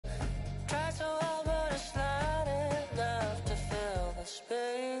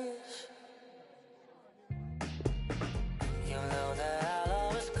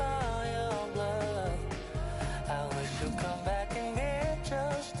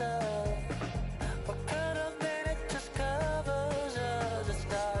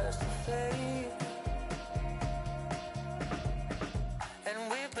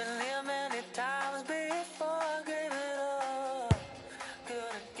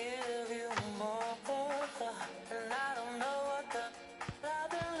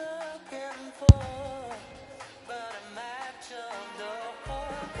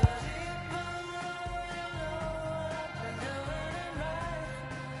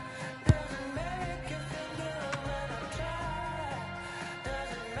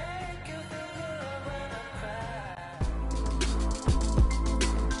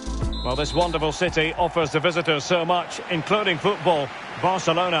Well, this wonderful city offers the visitors so much, including football.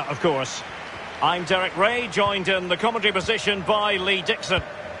 Barcelona, of course. I'm Derek Ray, joined in the commentary position by Lee Dixon.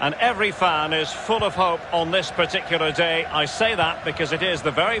 And every fan is full of hope on this particular day. I say that because it is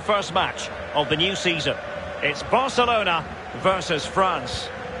the very first match of the new season. It's Barcelona versus France.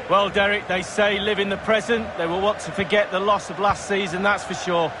 Well, Derek, they say live in the present. They will want to forget the loss of last season, that's for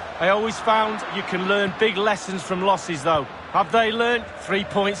sure. I always found you can learn big lessons from losses, though. Have they learned? 3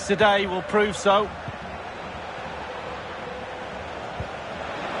 points today will prove so.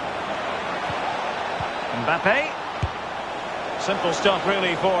 Mbappe. Simple stuff,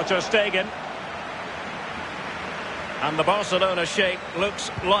 really, for Ter Stegen. And the Barcelona shape looks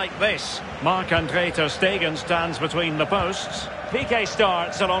like this. Marc-Andre Ter Stegen stands between the posts. Piqué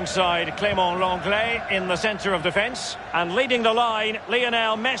starts alongside Clément Lenglet in the centre of defence. And leading the line,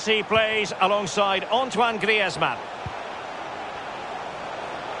 Lionel Messi plays alongside Antoine Griezmann.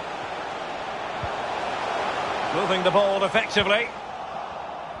 Moving the ball effectively.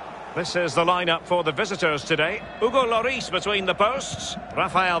 This is the lineup for the visitors today. Hugo Lloris between the posts.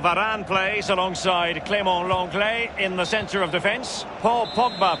 Raphael Varane plays alongside Clément Lenglet in the centre of defence. Paul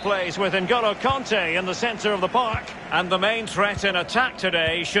Pogba plays with N'Golo Kanté in the centre of the park. And the main threat in attack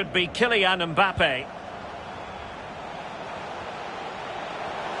today should be Kylian Mbappe.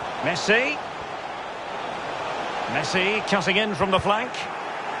 Messi. Messi cutting in from the flank.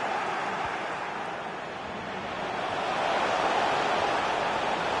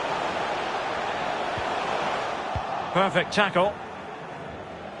 Perfect tackle.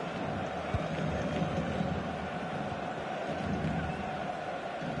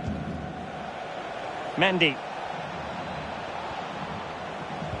 Mendy.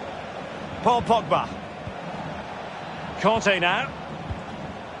 Paul Pogba. Kanté now.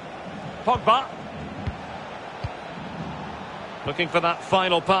 Pogba. Looking for that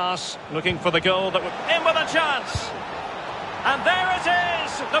final pass. Looking for the goal that would... In with a chance! And there it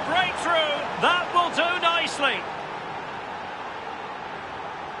is! The breakthrough! That will do nicely!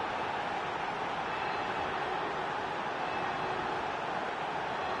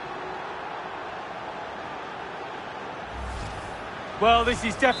 Well, this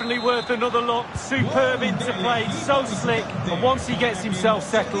is definitely worth another look. Superb interplay, so slick. And once he gets himself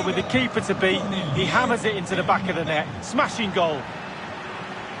settled with the keeper to beat, he hammers it into the back of the net. Smashing goal.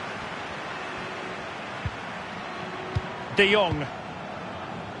 De Jong.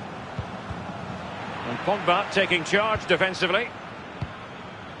 And Pogba taking charge defensively.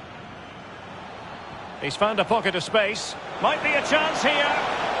 He's found a pocket of space. Might be a chance here.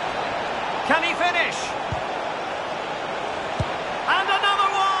 Can he finish? And another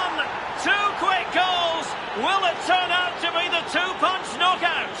one! 2 quick goals! Will it turn out to be the two-punch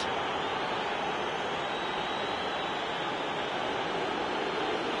knockout?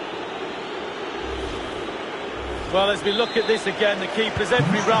 Well, as we look at this again, the keeper's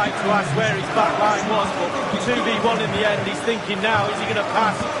every right to ask where his back line was, but 2v1 in the end, he's thinking now, is he going to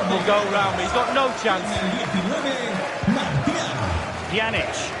pass or go round me? He's got no chance.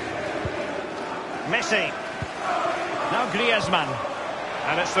 Pjanic. Messi. Now Griezmann.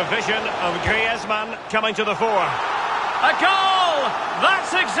 And it's the vision of Griezmann coming to the fore. A goal!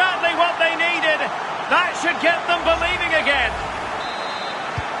 That's exactly what they needed. That should get them believing again.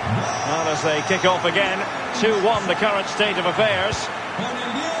 Well, as they kick off again, 2-1 the current state of affairs.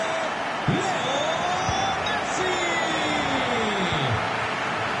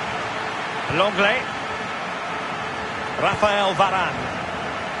 Lenglet. Raphael Varane.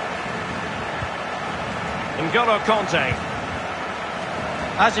 N'Golo Kanté.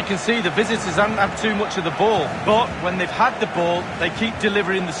 As you can see, the visitors haven't had too much of the ball, but when they've had the ball, they keep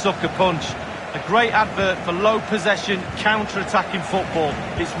delivering the sucker punch. A great advert for low possession, counter-attacking football.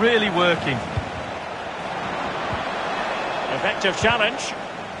 It's really working. Effective challenge.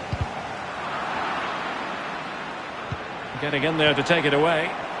 Getting in there to take it away.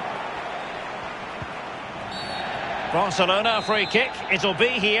 Barcelona free kick. It'll be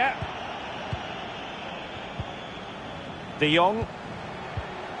here. De Jong.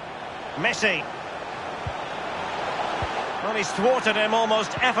 Messi. Well, he's thwarted him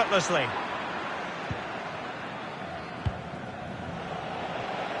almost effortlessly.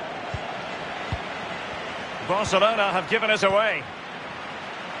 Barcelona have given it away.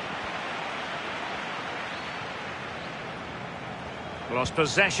 Lost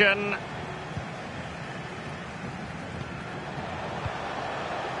possession.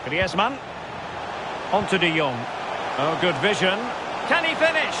 Griezmann. On to De Jong. Oh, good vision. Can he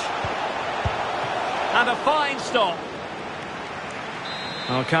finish? And a fine stop.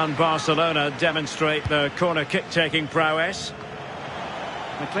 Oh, can Barcelona demonstrate their corner kick-taking prowess?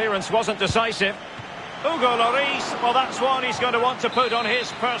 The clearance wasn't decisive. Hugo Lloris, well, that's one he's going to want to put on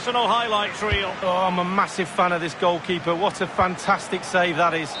his personal highlights reel. Oh, I'm a massive fan of this goalkeeper. What a fantastic save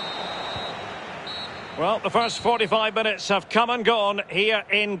that is. Well, the first 45 minutes have come and gone here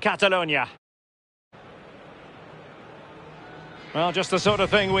in Catalonia. Well, just the sort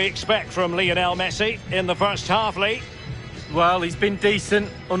of thing we expect from Lionel Messi in the first half, Lee. Well, he's been decent.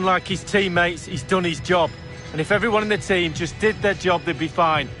 Unlike his teammates, he's done his job. And if everyone in the team just did their job, they'd be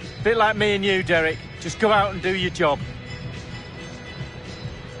fine. A bit like me and you, Derek. Just go out and do your job.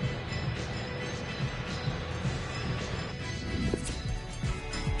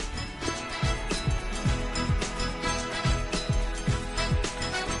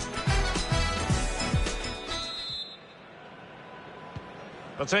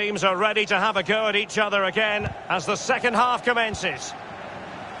 The teams are ready to have a go at each other again as the second half commences.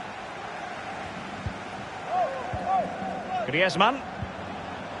 Griezmann.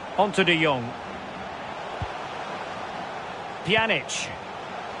 On to De Jong. Pjanic.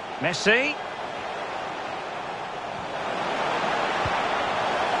 Messi.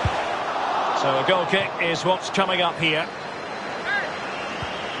 So a goal kick is what's coming up here.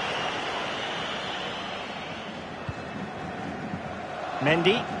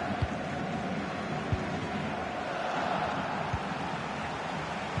 Mendy.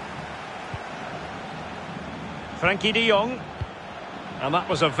 Frankie de Jong. And that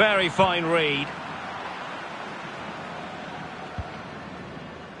was a very fine read.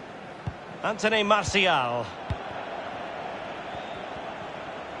 Anthony Martial.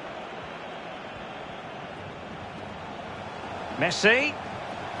 Messi.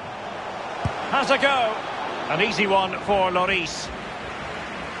 Has a go. An easy one for Lloris.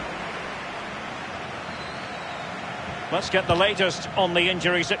 Let's get the latest on the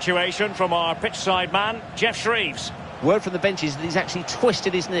injury situation from our pitchside man, Jeff Shreves. Word from the bench is that he's actually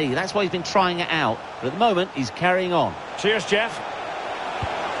twisted his knee. That's why he's been trying it out. But at the moment, he's carrying on. Cheers, Jeff.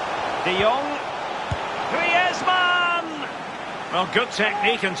 De Jong. Griezmann! Well, good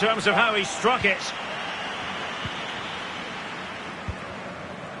technique in terms of how he struck it.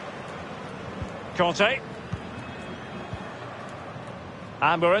 Conte.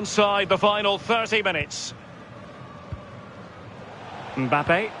 And we're inside the final 30 minutes.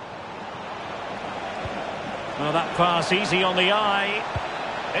 Mbappe. Well, that pass easy on the eye.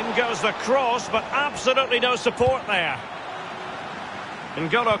 In goes the cross, but absolutely no support there.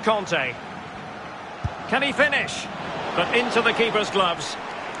 N'Golo Conte. Can he finish? But into the keeper's gloves.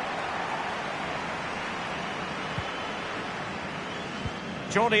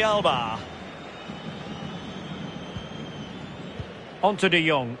 Jordi Alba. On to De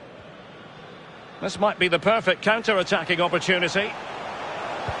Jong. This might be the perfect counter-attacking opportunity.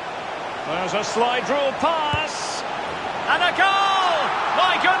 There's a slide rule pass. And a goal!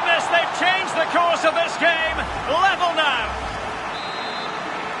 My goodness, they've changed the course of this game. Level now.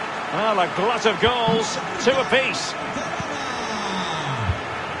 Well, a glut of goals, 2 apiece.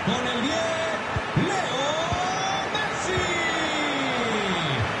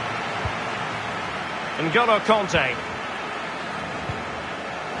 N'Golo Conte.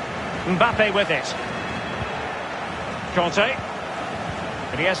 Mbappe with it. Conte.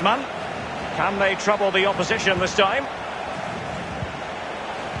 Griezmann. Can they trouble the opposition this time?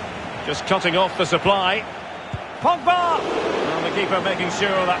 Just cutting off the supply. Pogba! And the keeper making sure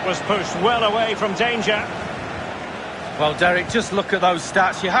that was pushed well away from danger. Well, Derek, just look at those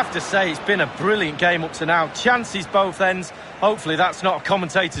stats. You have to say it's been a brilliant game up to now. Chances both ends. Hopefully that's not a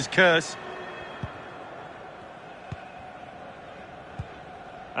commentator's curse.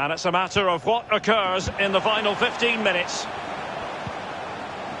 And it's a matter of what occurs in the final 15 minutes.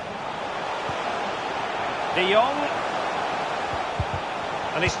 De Jong.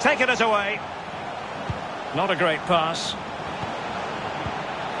 And he's taken it away. Not a great pass.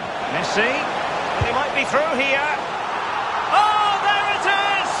 Messi. And he might be through here. Oh, there it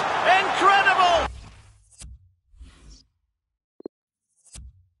is! Incredible!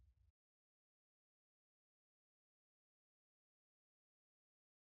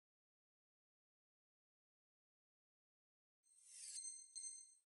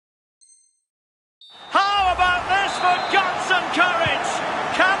 How about this for guts and courage?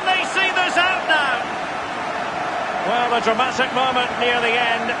 Can they see this out now? Well, a dramatic moment near the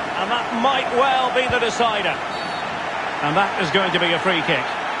end, and that might well be the decider. And that is going to be a free kick.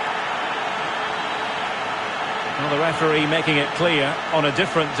 Well, the referee making it clear on a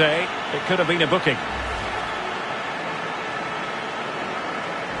different day, it could have been a booking.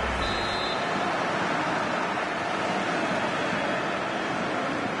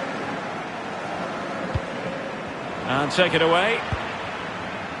 And take it away.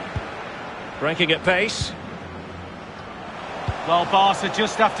 Breaking at pace. Well, Barca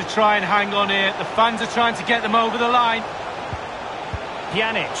just have to try and hang on here. The fans are trying to get them over the line.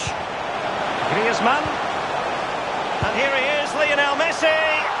 Pjanic. Griezmann. And here he is, Lionel Messi.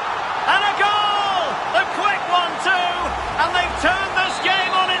 And a goal! A quick one too! And they've turned this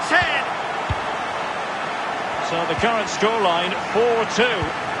game on its head. So the current scoreline,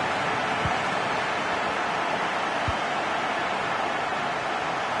 4-2.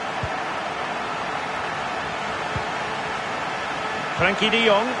 Frankie de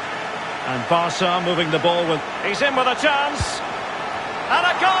Jong. And Barca moving the ball with... He's in with a chance. And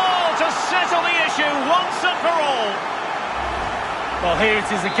a goal to settle the issue once and for all. Well, here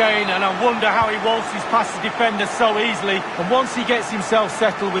it is again, and I wonder how he waltzes past the defender so easily. And once he gets himself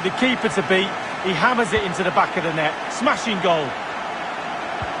settled with the keeper to beat, he hammers it into the back of the net. Smashing goal.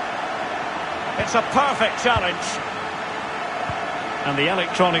 It's a perfect challenge. And the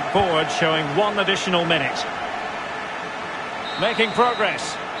electronic board showing 1 additional minute. Making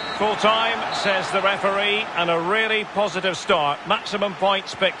progress. Full time, says the referee, and a really positive start. Maximum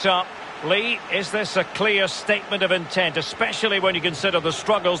points picked up. Lee, is this a clear statement of intent, especially when you consider the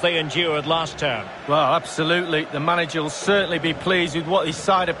struggles they endured last term? Well, absolutely. The manager will certainly be pleased with what his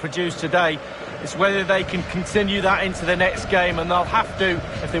side have produced today. It's whether they can continue that into the next game, and they'll have to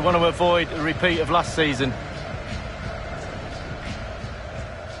if they want to avoid a repeat of last season.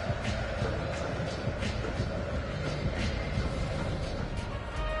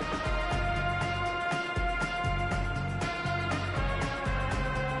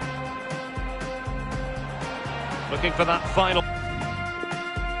 Looking for that final...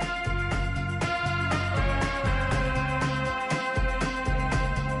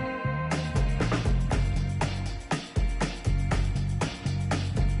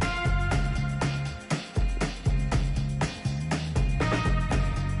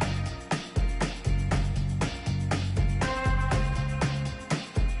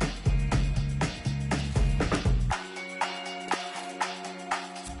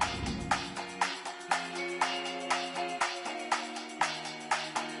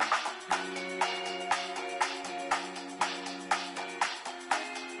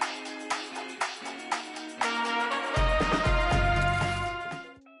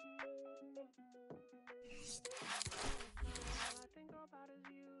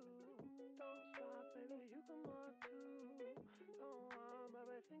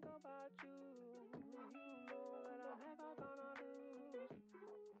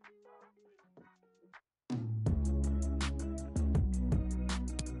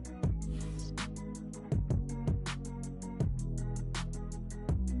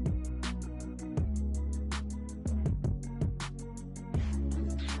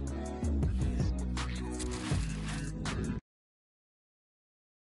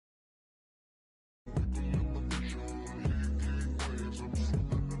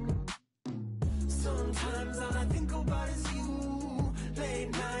 Sometimes all I think about is you.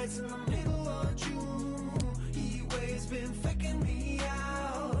 Late nights in the middle of June. He waves been faking me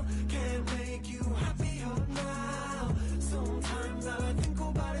out. Can't make you happier now. Sometimes all I think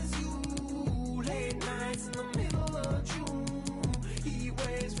about is you. Late nights in the middle of June. He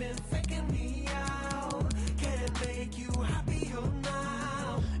waves been faking me out. Can't make you happier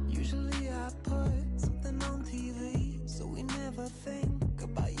now. Usually I put something on TV, so we never think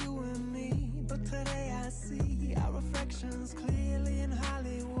about you and me. But today I see our reflections clearly in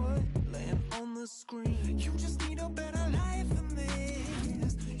Hollywood, laying on the screen. You just need a better life than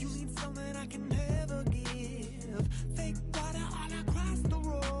this. You need something I can never give. Fake water all across the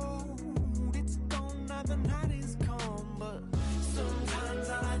road. It's gone now, the night is come. But sometimes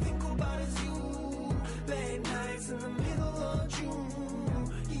all I think about is you. Late nights in the middle of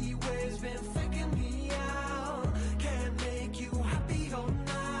June. He waves been faking me out. Can't make you happier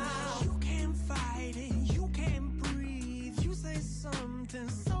now. You can't fight it, you can't breathe. You say something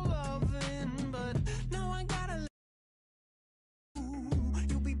so loving, but now I gotta let you.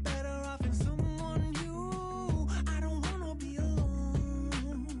 You'll be better off in someone new. I don't wanna be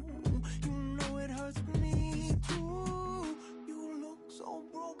alone. You know it hurts me too. You look so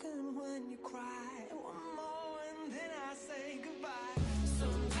broken when you cry. One more and then I say goodbye.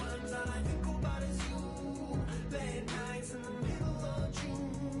 Sometimes all I think about is you. Late nights in the middle of June.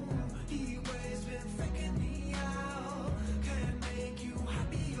 He waves been faking me out. Can't make you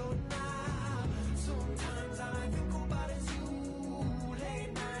happier now. Sometimes all I think about is you.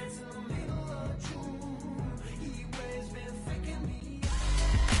 Late nights in the middle of June. He waves been faking me out.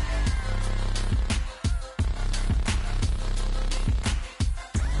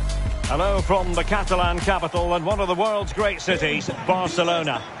 Hello from the Catalan capital and one of the world's great cities,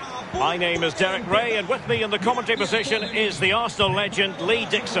 Barcelona. My name is Derek Ray, and with me in the commentary position is the Arsenal legend Lee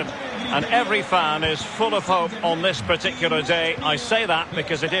Dixon. And every fan is full of hope on this particular day. I say that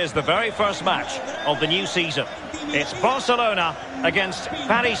because it is the very first match of the new season. It's Barcelona against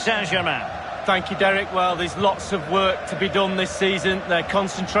Paris Saint-Germain. Thank you, Derek. Well, there's lots of work to be done this season. Their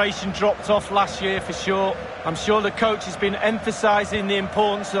concentration dropped off last year for sure. I'm sure the coach has been emphasising the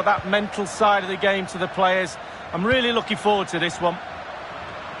importance of that mental side of the game to the players. I'm really looking forward to this one.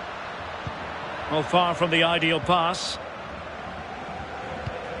 Well, far from the ideal pass.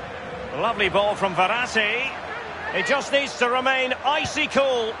 Lovely ball from Verratti. He just needs to remain icy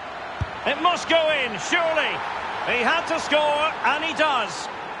cool. It must go in, surely. He had to score, and he does.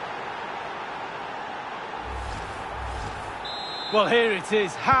 Well, here it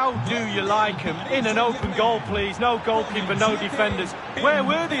is. How do you like him? In an open goal, please. No goalkeeper, no defenders. Where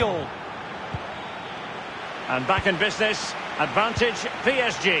were they all? And back in business. Advantage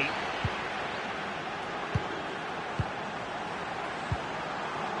PSG.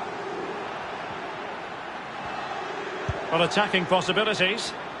 Well, attacking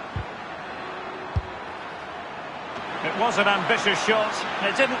possibilities. It was an ambitious shot.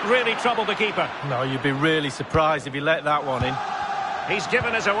 It didn't really trouble the keeper. No, you'd be really surprised if he let that one in. He's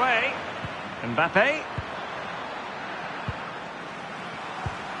given us away. Mbappe.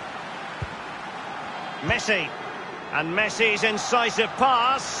 Messi. And Messi's incisive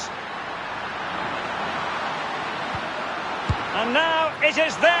pass. And now it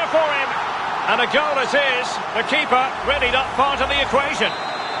is there for him. And a goal it is. The keeper really not part of the equation.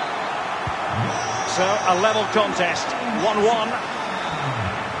 So a level contest. 1-1.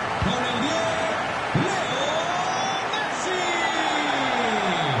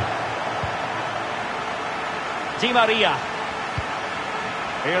 Di Maria.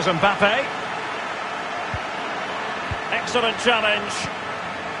 Here's Mbappe. Excellent challenge.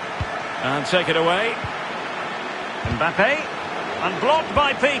 And take it away. Mbappe. And blocked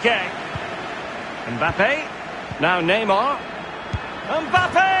by Piqué. Mbappe. Now Neymar.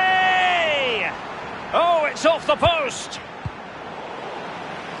 Mbappe! Oh, it's off the post.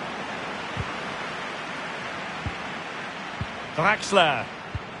 Draxler.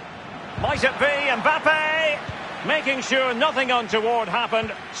 Might it be Mbappe? Making sure nothing untoward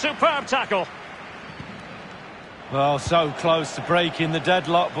happened. Superb tackle. Well, so close to breaking the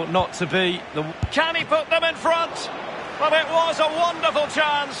deadlock, but not to be. Can he put them in front? Well, it was a wonderful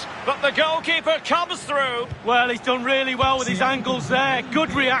chance, but the goalkeeper comes through. Well, he's done really well with his angles there.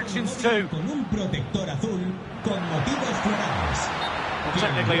 Good reactions too. Well,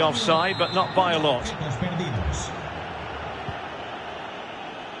 technically offside, but not by a lot.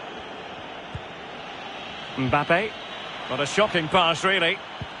 Mbappe. What a shocking pass, really.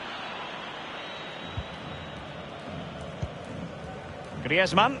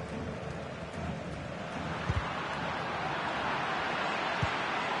 Griezmann.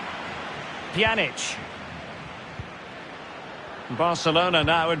 Pjanic. Barcelona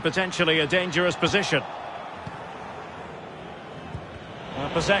now in potentially a dangerous position.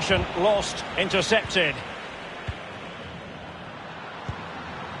 Possession lost, intercepted.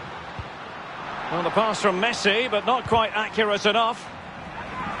 Well, the pass from Messi, but not quite accurate enough.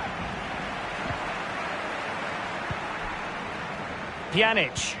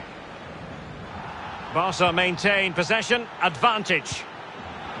 Pjanic. Barca maintain possession, advantage.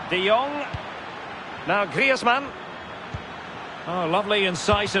 De Jong. Now Griezmann. Oh, lovely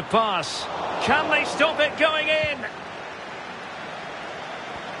incisive pass. Can they stop it going in?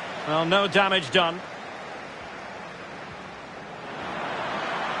 Well, no damage done.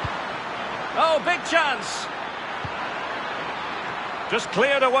 Oh, big chance. Just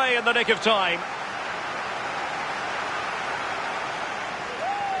cleared away in the nick of time.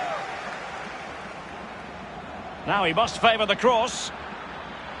 Now he must favour the cross.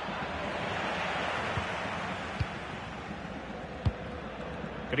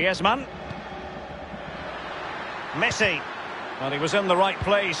 Griezmann. Messi. Well, he was in the right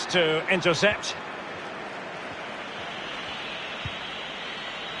place to intercept.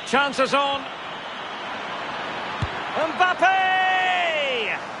 Chances on.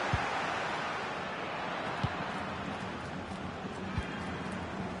 Mbappe!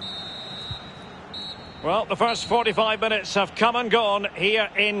 Well, the first 45 minutes have come and gone here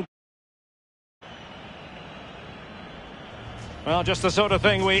in... Well, just the sort of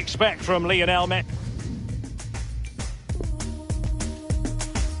thing we expect from Lionel Messi.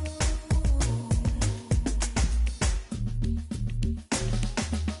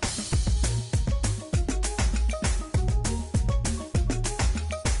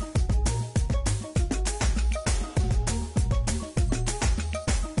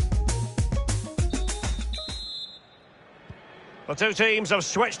 The two teams have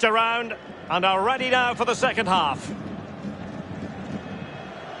switched around and are ready now for the second half.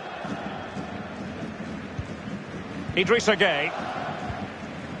 Idrissa Gueye.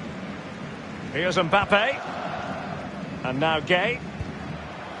 Here's Mbappe. And now Gueye.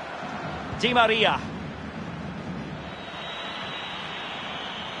 Di Maria.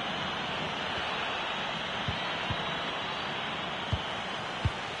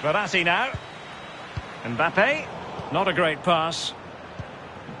 Verratti now. Mbappe. Not a great pass.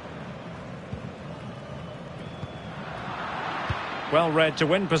 Well read to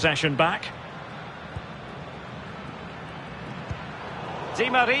win possession back. Di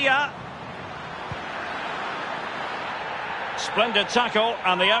Maria. Splendid tackle,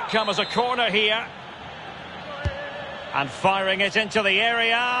 and the outcome is a corner here. And firing it into the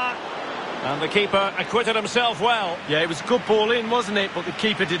area. And the keeper acquitted himself well. Yeah, it was a good ball in, wasn't it? But the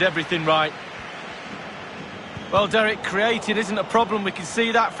keeper did everything right. Well, Derek, creating isn't a problem. We can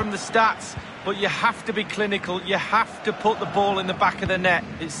see that from the stats. But you have to be clinical. You have to put the ball in the back of the net.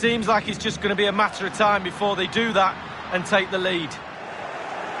 It seems like it's just going to be a matter of time before they do that and take the lead.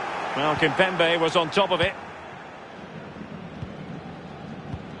 Well, Kimpembe was on top of it.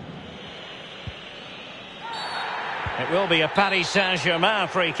 It will be a Paris Saint-Germain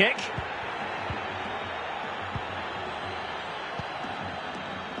free kick.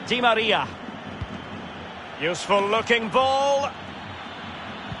 Di Maria. Useful looking ball.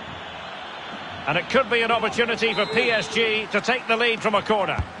 And it could be an opportunity for PSG to take the lead from a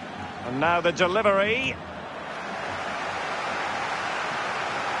corner. And now the delivery.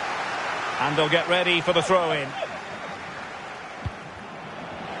 And they'll get ready for the throw-in.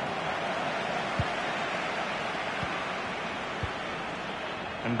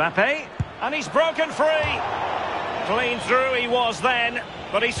 Mbappe, and he's broken free. Clean through he was then,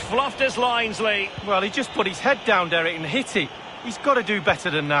 but he's fluffed his lines, Lee. Well, he just put his head down, Derek, and hit it. He's got to do better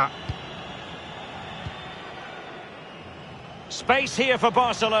than that. Space here for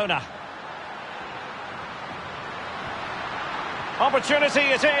Barcelona. Opportunity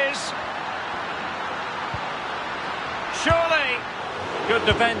it is. Surely. Good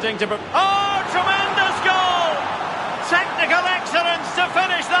defending to... Oh, tremendous goal! Technical excellence to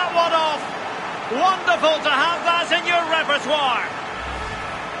finish that one off. Wonderful to have that in your repertoire.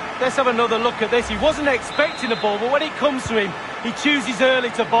 Let's have another look at this. He wasn't expecting the ball, but when it comes to him, he chooses early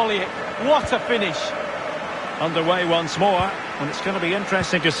to volley it. What a finish. Underway once more, and it's going to be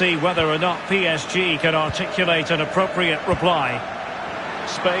interesting to see whether or not PSG can articulate an appropriate reply.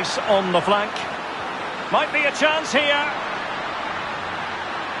 Space on the flank. Might be a chance here.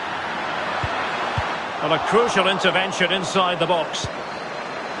 And a crucial intervention inside the box.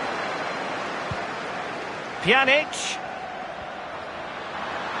 Pjanic.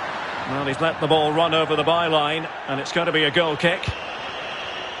 Well, he's let the ball run over the byline, and it's going to be a goal kick.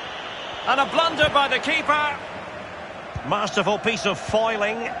 And a blunder by the keeper. Masterful piece of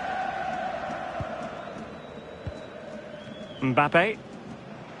foiling. Mbappe.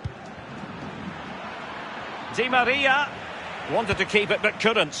 Di Maria. Wanted to keep it, but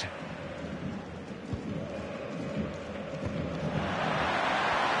couldn't.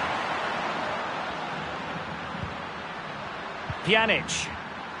 Pjanic.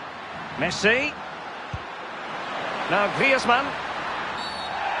 Messi. Now Griezmann.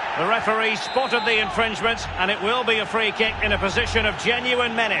 The referee spotted the infringement, and it will be a free kick in a position of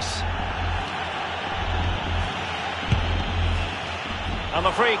genuine menace. And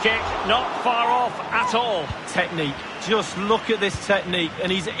the free kick not far off at all. Technique. Just look at this technique,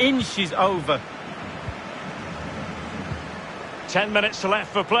 and he's inches over. 10 minutes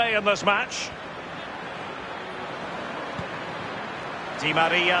left for play in this match. Di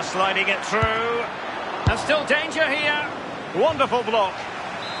Maria sliding it through. And still danger here. Wonderful block.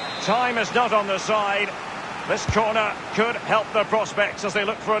 Time is not on the side. This corner could help their prospects as they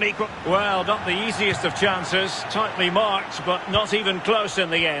look for an equal... Well, not the easiest of chances. Tightly marked, but not even close in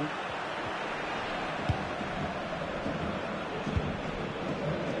the end.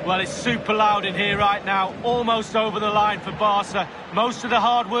 Well, it's super loud in here right now. Almost over the line for Barca. Most of the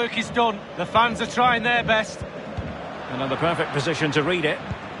hard work is done. The fans are trying their best. And in the perfect position to read it.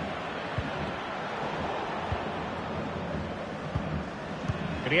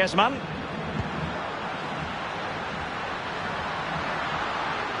 Griezmann.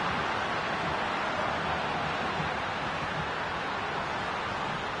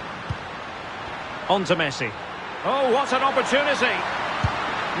 On to Messi. Oh, what an opportunity.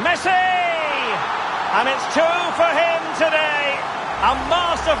 Messi! And it's 2 for him today. A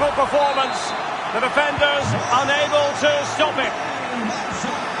masterful performance. The defenders unable to stop it.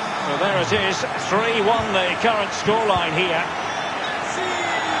 So there it is, 3-1 the current scoreline here.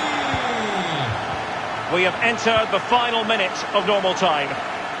 We have entered the final minute of normal time.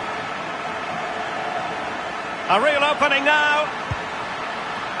 A real opening now.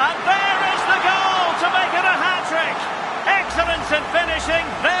 And there is the goal to make it a hat-trick. Excellence in finishing,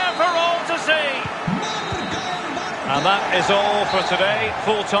 there for all to see. And that is all for today.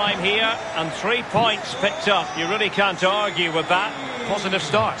 Full time here and 3 points picked up. You really can't argue with that. Positive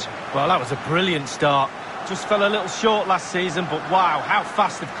start. Well, that was a brilliant start. Just fell a little short last season, but wow, how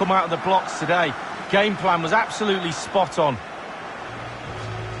fast they've come out of the blocks today. Game plan was absolutely spot on.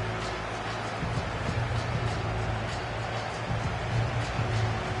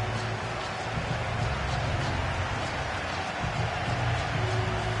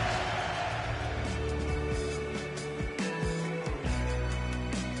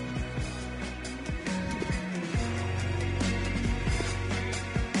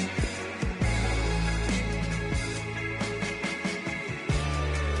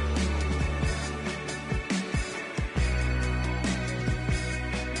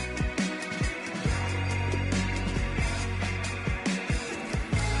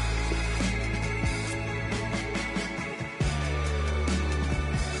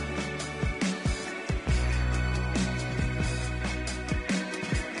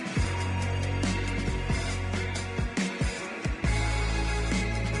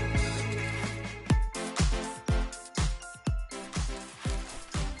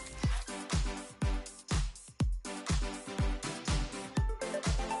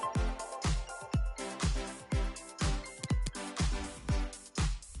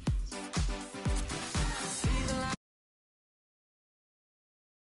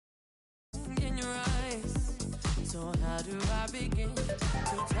 So how do I begin to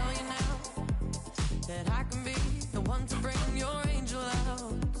tell you now that I can be the one to bring your angel out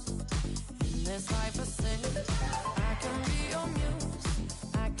in this life of sin? I can be your muse,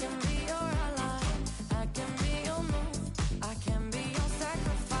 I can be your ally, I can be your move, I can be your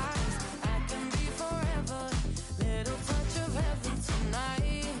sacrifice, I can be forever, little touch of heaven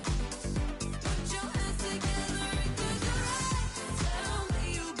tonight. Put your hands together and close your eyes. Tell me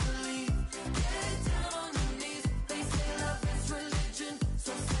you believe. Get down on your knees. They say love is religion,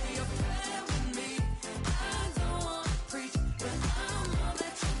 so say a prayer with me. I don't wanna preach, but I'm all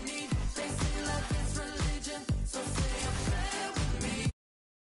that you need. They say love is religion, so say a prayer with me.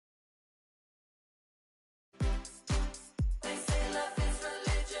 They say love is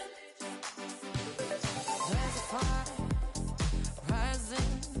religion. There's a fire rising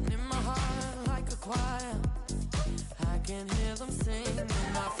in my heart like a choir. I can hear them sing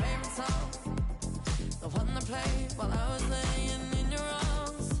my favorite song, the one they played while I was laying in your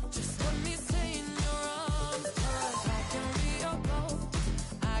arms. Just let me stay in your arms. I can be your goal,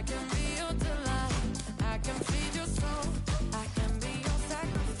 I can be your delight, I can feed your soul, I can be your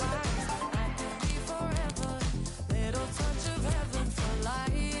sacrifice, I can be forever, little touch of heaven for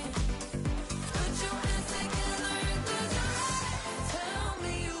life. Put your hands together and close your eyes. Tell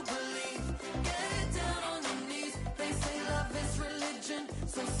me you believe. Get down on your knees. They say love is religion,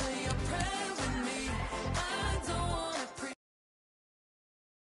 so say a prayer with me. I don't wanna preach,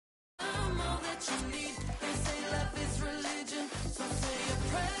 I'm all that you need. They say love is religion, so say a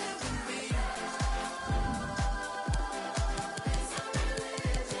prayer with me. It's a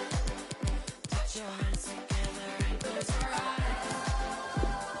religion. Put your hands together and close your eyes.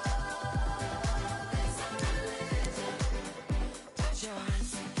 It's a religion. Put your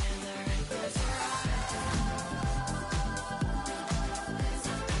hands together and close your eyes. It's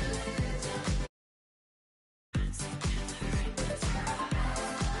a religion. Hands together and close your eyes.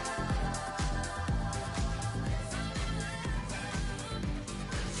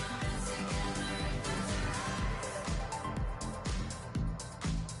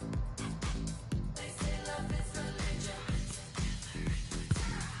 They say love is religion.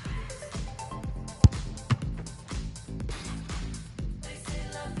 They say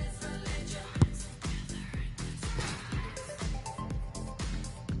love is religion.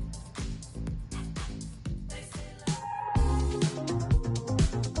 They say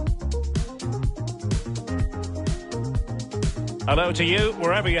Hello to you,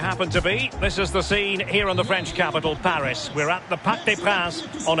 wherever you happen to be. This is the scene here in the French capital, Paris. We're at the Parc des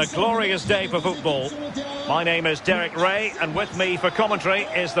Princes on a glorious day for football. My name is Derek Ray, and with me for commentary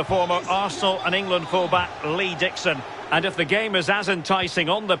is the former Arsenal and England fullback Lee Dixon. And if the game is as enticing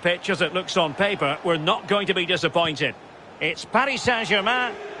on the pitch as it looks on paper, we're not going to be disappointed. It's Paris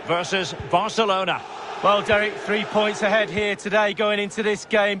Saint-Germain versus Barcelona. Well, Derek, 3 points ahead here today going into this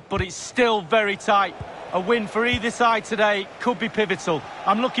game, but it's still very tight. A win for either side today could be pivotal.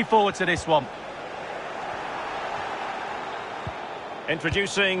 I'm looking forward to this one.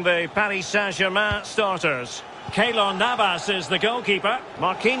 Introducing the Paris Saint-Germain starters. Keylor Navas is the goalkeeper.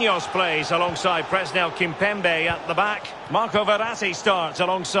 Marquinhos plays alongside Presnel Kimpembe at the back. Marco Verratti starts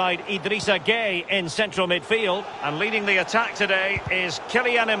alongside Idrissa Gueye in central midfield. And leading the attack today is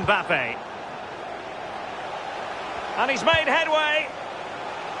Kylian Mbappe. And he's made headway.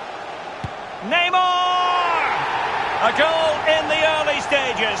 Neymar! A goal in the early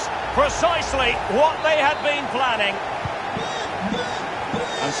stages. Precisely what they had been planning.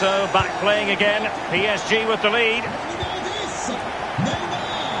 And so back playing again, PSG with the lead.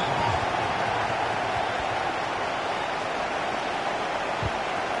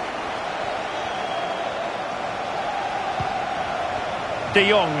 De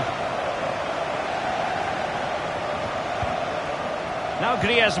Jong. Now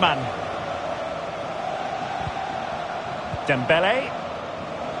Griezmann. Dembele.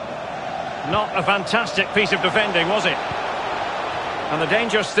 Not a fantastic piece of defending, was it? And the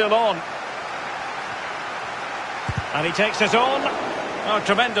danger's still on. And he takes it on. Oh,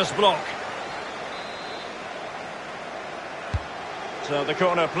 tremendous block. So the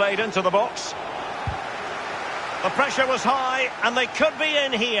corner played into the box. The pressure was high, and they could be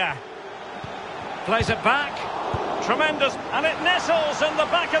in here. Plays it back. Tremendous. And it nestles in the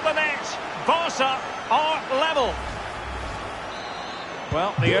back of the net. Barca are level.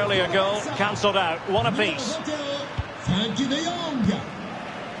 Well, the earlier goal cancelled out. One apiece.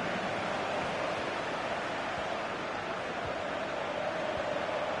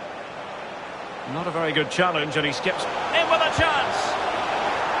 Not a very good challenge, and he skips in with a chance.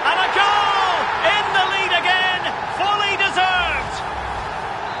 And a goal! In the lead again! Fully deserved!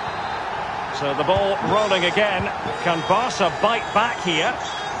 So the ball rolling again. Can Barca bite back here?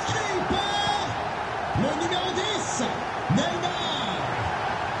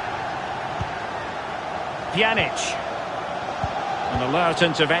 Pjanic. An alert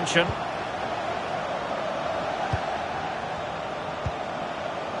intervention.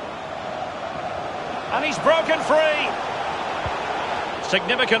 And he's broken free.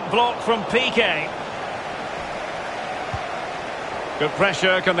 Significant block from Piqué. Good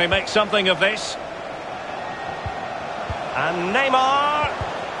pressure. Can they make something of this? And Neymar.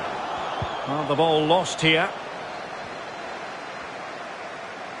 Well, the ball lost here.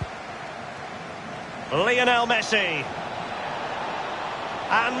 Lionel Messi.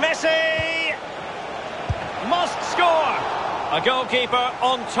 And Messi must score. A goalkeeper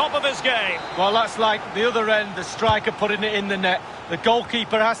on top of his game. Well, that's like the other end, the striker putting it in the net. The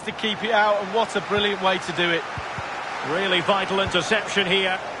goalkeeper has to keep it out, and what a brilliant way to do it. Really vital interception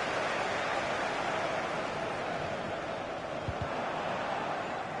here.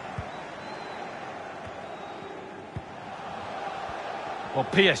 Well,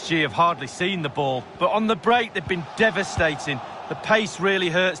 PSG have hardly seen the ball, but on the break they've been devastating. The pace really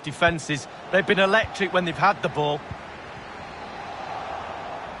hurts defences. They've been electric when they've had the ball.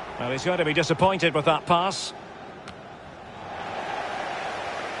 Well, he's going to be disappointed with that pass.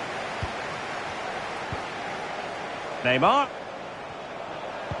 Neymar.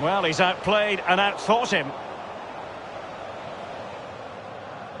 Well, he's outplayed and outthought him.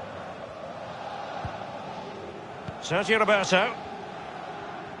 Sergio Roberto.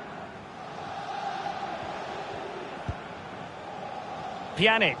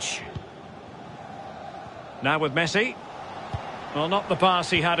 Pjanic. Now with Messi. Well, not the pass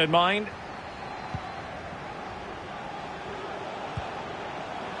he had in mind.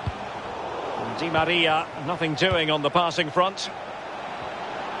 And Di Maria, nothing doing on the passing front.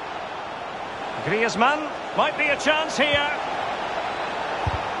 Griezmann, might be a chance here.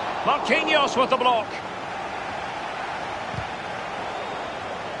 Marquinhos with the block.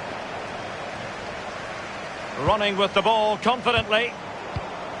 Running with the ball confidently.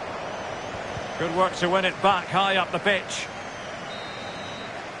 Good work to win it back high up the pitch.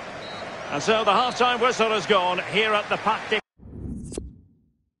 And so the half-time whistle has gone here at the Parc des...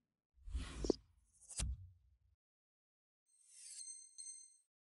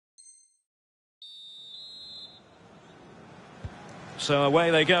 So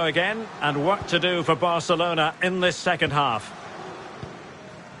away they go again, and work to do for Barcelona in this second half.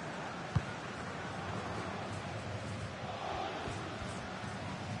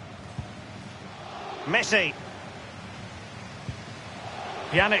 Messi.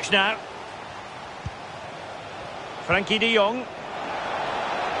 Pjanic now. Frankie de Jong.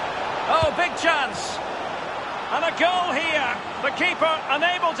 Oh, big chance. And a goal here. The keeper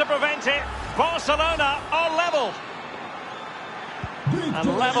unable to prevent it. Barcelona are level.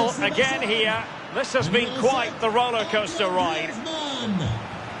 And level again here. This has been quite the roller coaster ride.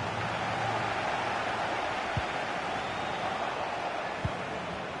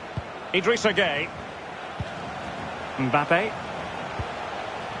 Idrissa Gueye. Mbappe.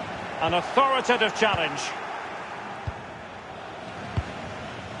 An authoritative challenge.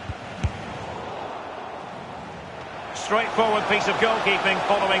 Straightforward piece of goalkeeping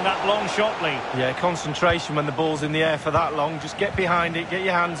following that long shot lead. Yeah, concentration when the ball's in the air for that long. Just get behind it, get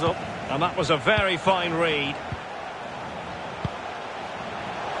your hands up. And that was a very fine read.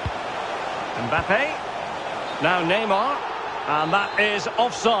 Mbappe. Now Neymar. And that is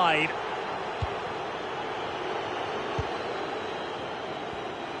offside.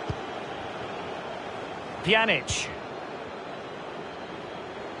 Pjanic.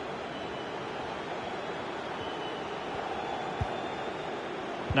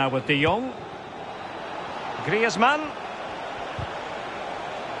 Now with De Jong. Griezmann.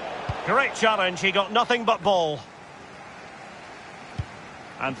 Great challenge, he got nothing but ball.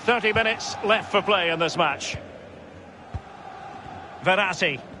 And 30 minutes left for play in this match.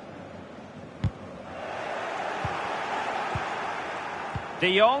 Verratti.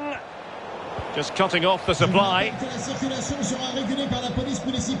 De Jong. Just cutting off the supply.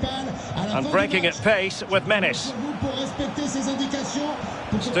 And breaking at pace with menace.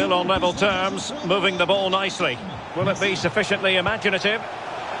 Still on level terms, moving the ball nicely. Will it be sufficiently imaginative?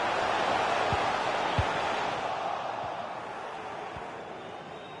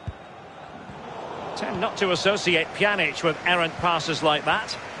 Tend not to associate Pjanic with errant passes like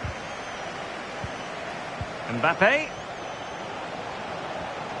that. Mbappe.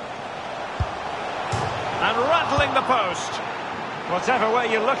 And rattling the post. Whatever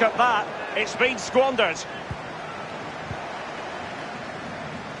way you look at that, it's been squandered.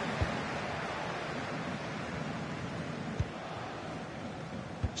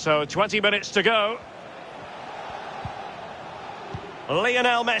 So 20 minutes to go.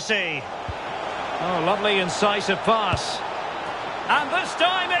 Lionel Messi. Oh, lovely incisive pass. And this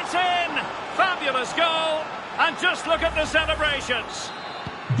time it's in! Fabulous goal. And just look at the celebrations.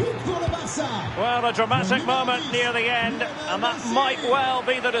 Well, a dramatic moment near the end, and that might well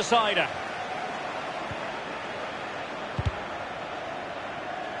be the decider.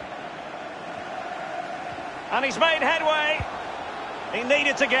 And he's made headway. He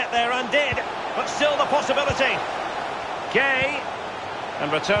needed to get there and did, but still the possibility. Gueye.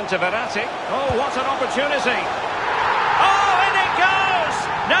 And return to Verratti. Oh, what an opportunity. Oh, in it goes!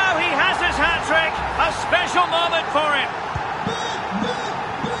 Now he has his hat-trick. A special moment for him.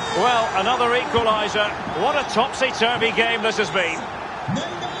 Well, another equaliser. What a topsy-turvy game this has been.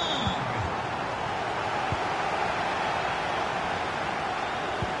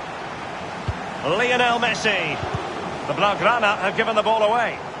 Lionel Messi. The Blaugrana have given the ball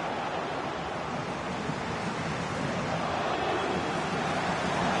away.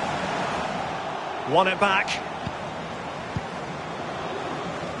 Won it back.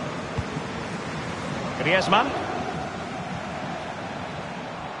 Griezmann.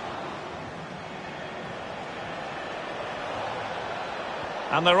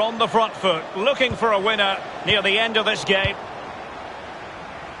 And they're on the front foot, looking for a winner near the end of this game.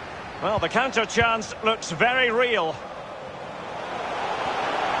 Well, the counter chance looks very real.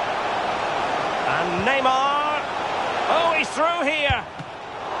 And Neymar. Oh, he's through here.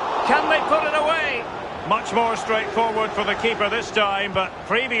 Can they put it away? Much more straightforward for the keeper this time, but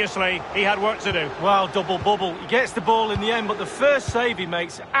previously he had work to do. Wow, double bubble. He gets the ball in the end, but the first save he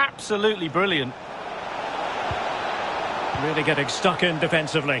makes, absolutely brilliant. Really getting stuck in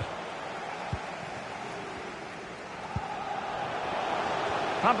defensively.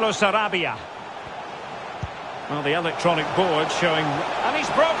 Pablo Sarabia. Well, the electronic board showing... And he's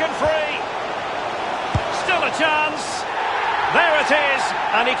broken free! Still a chance! There it is!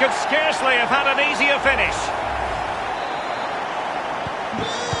 And he could scarcely have had an easier finish.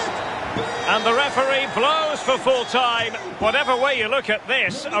 And the referee blows for full time. Whatever way you look at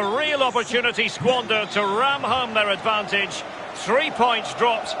this, a real opportunity squandered to ram home their advantage. 3 points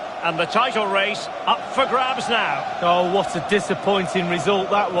dropped, and the title race up for grabs now. Oh, what a disappointing result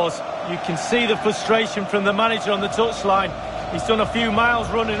that was. You can see the frustration from the manager on the touchline. He's done a few miles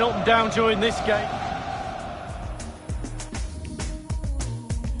running up and down during this game.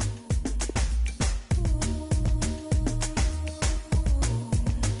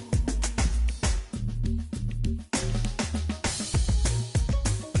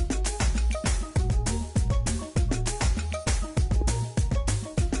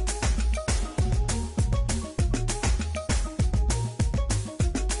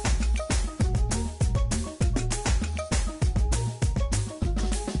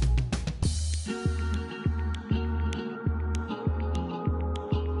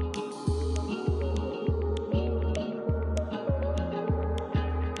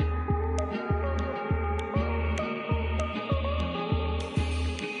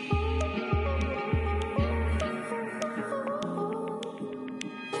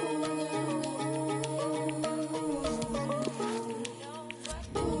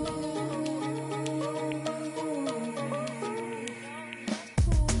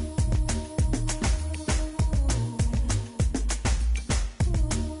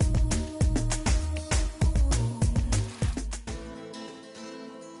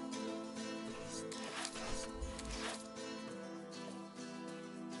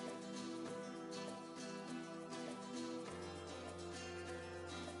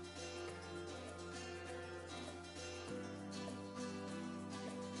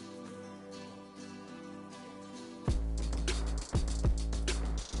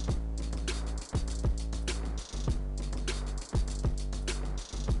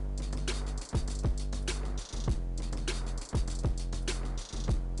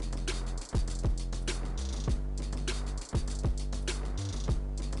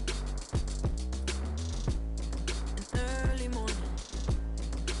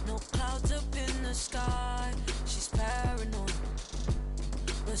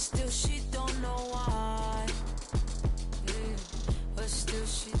 still she don't know why. Yeah, but still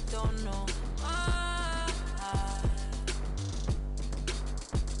she don't know why.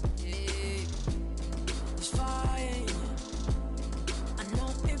 Yeah, it's fire. I know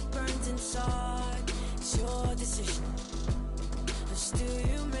it burns inside. It's your decision, but still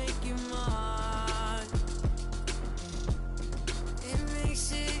you make it mine. It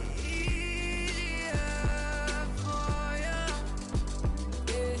makes it easier for you.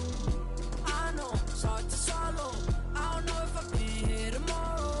 Yeah, I know it's hard to swallow. I don't know if I'll be here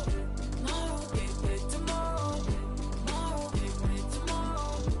tomorrow. Tomorrow, yeah, tomorrow. Tomorrow, yeah,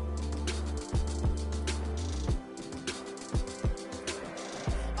 tomorrow.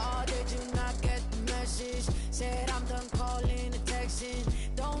 Oh, did you not get the message? Said I'm done calling and texting.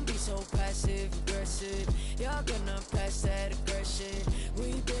 Don't be so passive aggressive. You're gonna pass that aggression.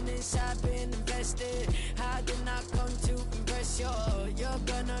 We've been inside, been invested. How did not come to impress you? You're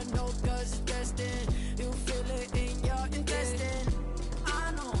gonna know cause it's destined. You feel it in your intestine.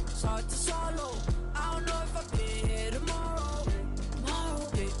 I know it's hard to swallow. I don't know if I'll be here tomorrow. Tomorrow,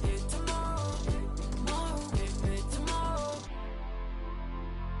 yeah, yeah, tomorrow. Tomorrow, yeah, yeah, tomorrow.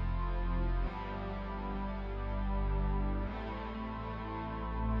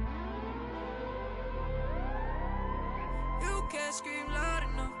 You can't scream loud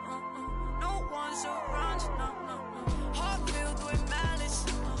enough, no one's around you, no, no, no. Heart filled with malice,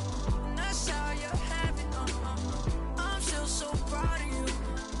 and that's how you're having, I'm still so proud of you.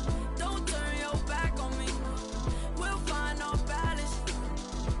 Don't turn your back on me. We'll find our balance.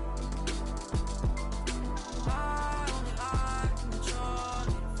 I control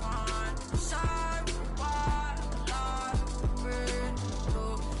and find inside why life burn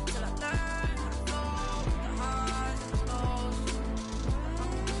low till I learn how to flow with the highs and lows.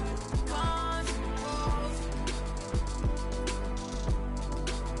 Cons and pros.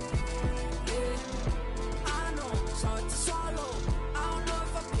 Yeah, I know it's hard to swallow. I don't know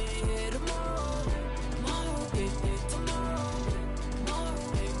if I'll be here tomorrow. Tomorrow, yeah, yeah, tomorrow. Tomorrow,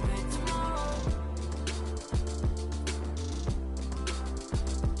 yeah, yeah, tomorrow.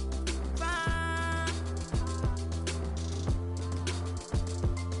 Round,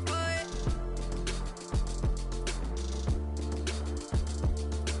 oh yeah.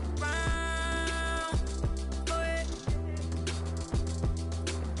 Round, oh yeah.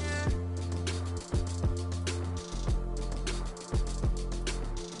 Yeah.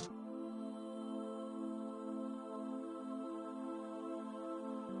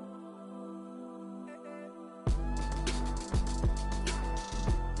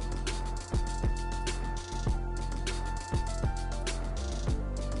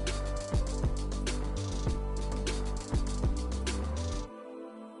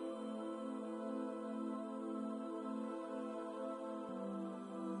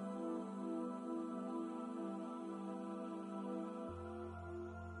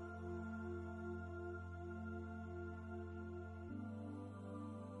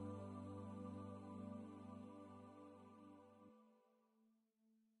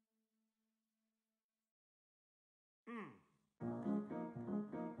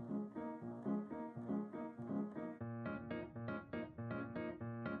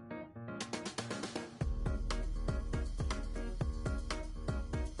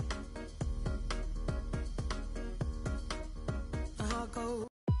 I'll go.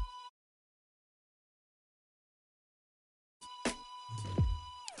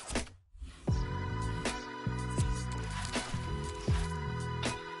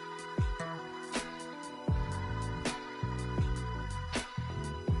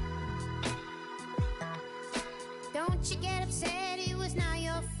 Don't you get upset, it was not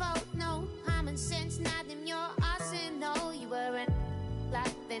your fault. No common sense, not in your arsenal. You weren't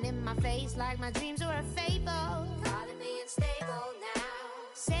laughing in my face like my dreams were a fable. Calling me unstable now.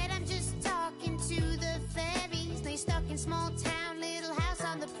 Said I'm just talking to the fairies. They stuck in small town, little house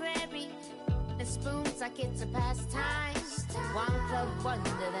on the prairie. And spoons like it's a pastime. One club wonder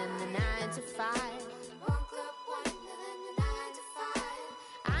than the 9 to 5. One club wonder than the 9 to 5.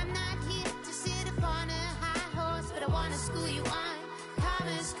 I'm not here to sit upon a high horse, but I wanna school you on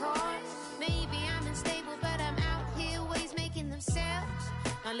commerce course. Maybe I'm unstable, but I'm out here ways making themselves.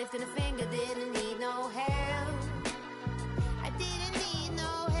 Not lifting a finger, didn't need no help. I didn't need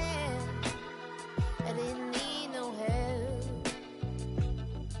no help. I didn't need no help.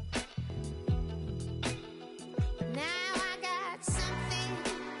 Now I got something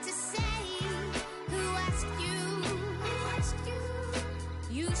to say. Who asked you? Who asked you?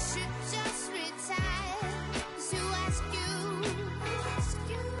 You should just retire. 'Cause who asked you? Who asked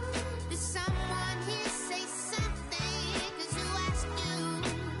you? Did someone here say something? 'Cause who asked you?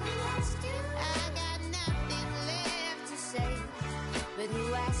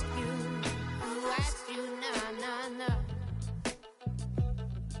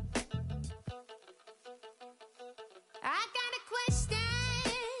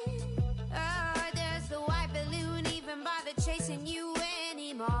 chasing you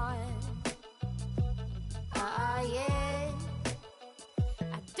anymore. Yeah.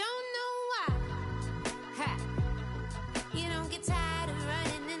 I don't know why. Ha. You don't get tired of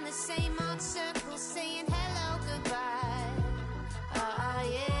running in the same old circles, saying hello, goodbye.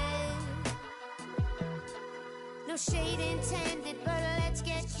 Yeah. No shade intended, but let's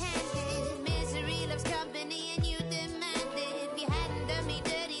get candid. Misery loves company and you demand it. If you hadn't done me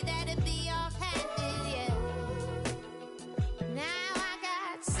dirty, that'd be offhanded, yeah. Now I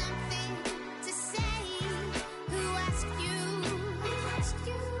got something to say. Who asked you? Who asked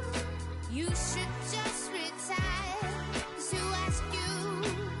you? You should just retire. 'Cause who asked you?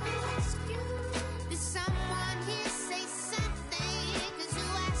 Who asked you? Did someone here say something? 'Cause who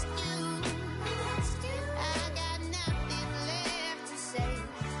asked you? Who asked you? I got nothing left to say.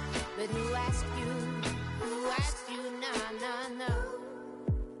 But who asked you? Who asked you? No, no, no.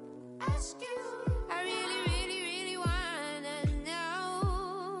 Ask you. I really, really, really wanna know.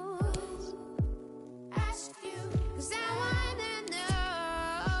 Ask you. 'Cause I wanna know.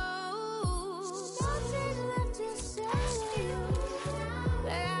 Nothing left to say. Ask you.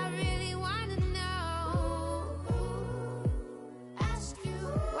 But I really wanna know. Ask you.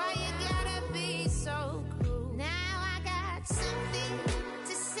 Why you gotta be so cruel? Now I got something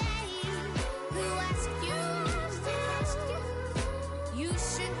to say. Who asked you? You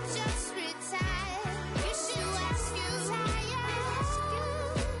should just retire. You should ask you.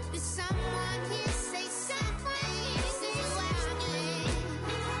 Did someone here say something?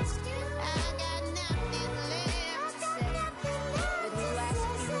 Who asked you? I got nothing left to say. But who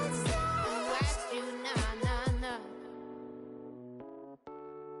asked you? Who asked you? No, no, no.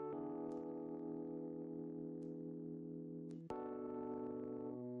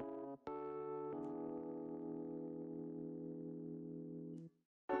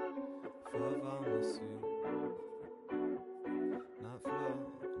 Forever I miss you. Not flow,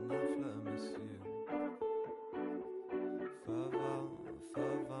 miss you.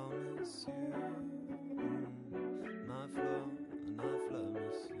 Forever I miss you. Not flow,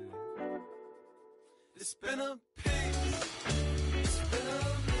 miss you. It's been a pace. It's been a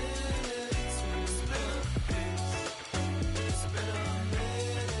minute. It's been a pace. It's been a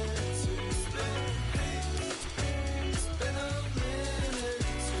minute. It's been a pace. It's been a minute.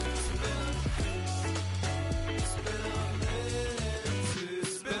 It's been a pace. It's been a minute.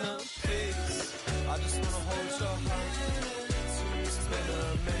 It's been a pace. I just wanna hold your hand. It's been a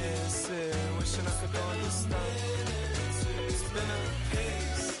minute. Wishing I could understand. It's been a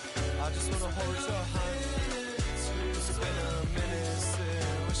pace. I just wanna hold your hand. It's been a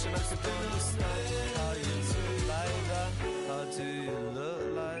minute. Wishing I could understand how you look like that. How do you look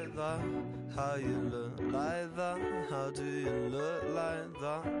like that? How you look like that? How do you look like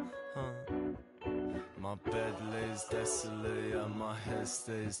that? My bed lays desolate, yeah, my head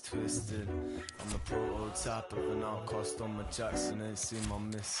stays twisted. I'm the prototype of an outcast on my Jackson, ain't seen my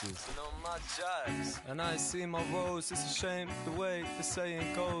missus. And on my jacks, and I ain't seen my rose. It's a shame the way the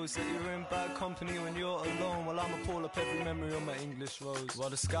saying goes that you're in bad company when you're alone. While I'ma pull up every memory on my English rose.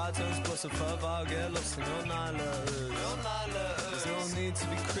 While the sky turns blossom further, I'll get lost in your night letters. There's no need to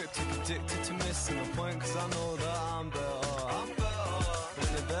be cryptic, addicted to missing the point, 'cause I know that I'm better. When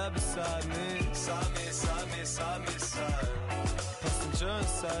they're there beside me, side me, side me, side me, side. Passenger and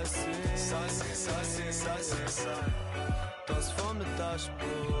side. Dust from the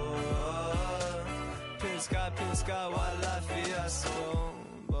dashboard. Pin sky, white life fiasco.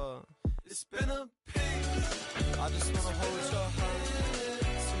 But it's been a pace. I just wanna hold your hand.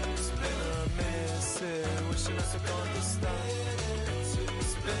 It's been a minute, wishing I could understand.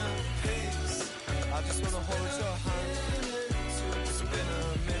 It's been a pace. I just wanna hold your hand. It's been a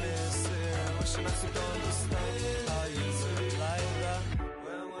minute, wishing I could understand how you look like that.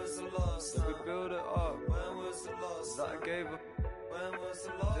 When was the last time? Did we build it up? When was the last that I gave up? When was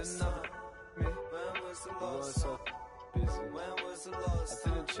the last time? Me? When was the last time? Busy. When was the last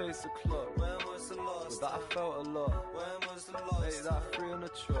time? I didn't chase the clock. When was the last time? But I felt a lot. When was the last time? Made that free on the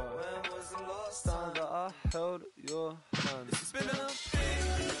trot. When was the last time that I held your hand? It's been a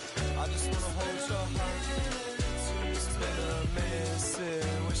pain. I just wanna hold your hand. It's been a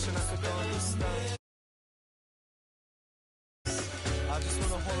minute, wishing I could understand. I just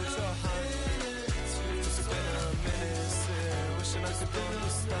wanna hold your hand. It's been a minute, wishing I could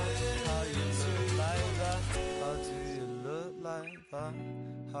understand how you look like that. How do you look like that?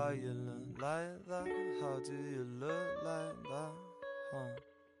 How you look like that? How do you look like that?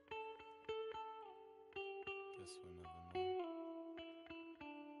 Guess we'll never know.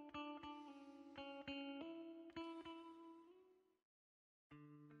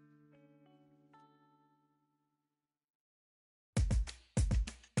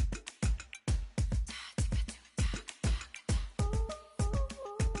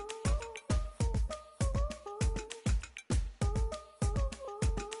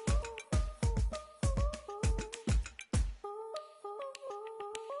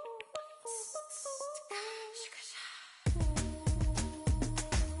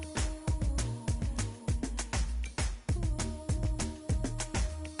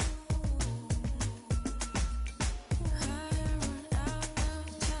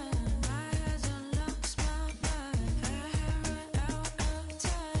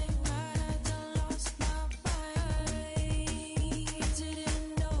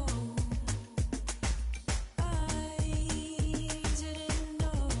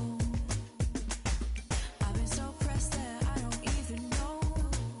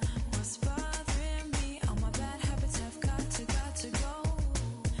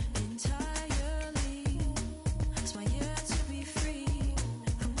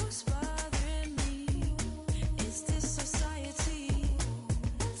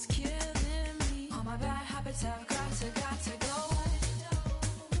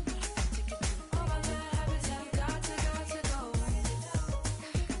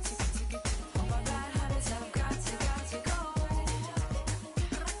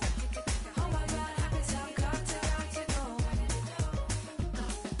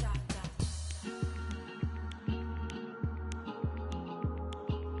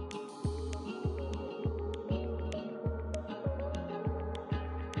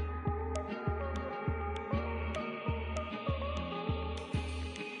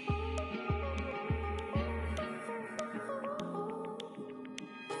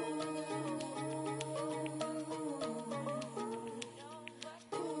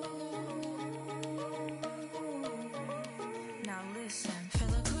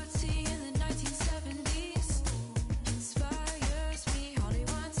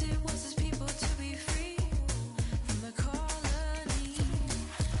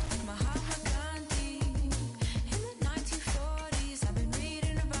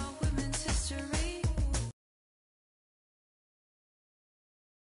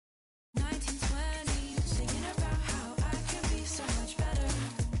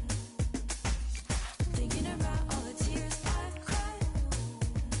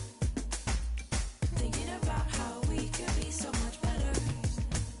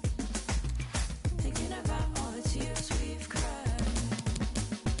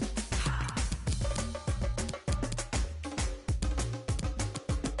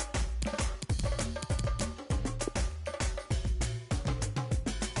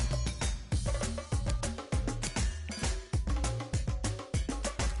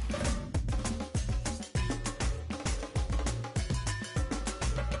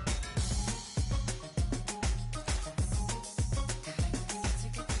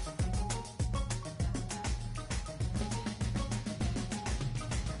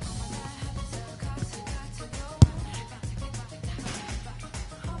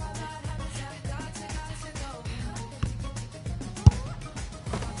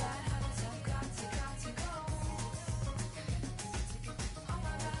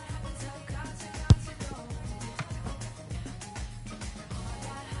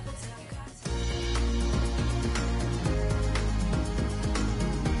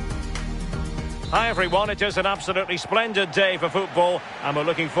 Hi everyone, it is an absolutely splendid day for football and we're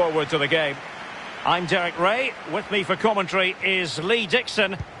looking forward to the game. I'm Derek Ray, with me for commentary is Lee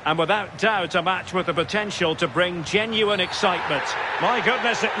Dixon, and without doubt a match with the potential to bring genuine excitement. My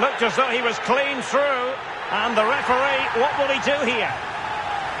goodness, it looked as though he was clean through, and the referee, what will he do here?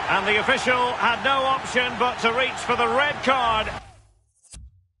 And the official had no option but to reach for the red card.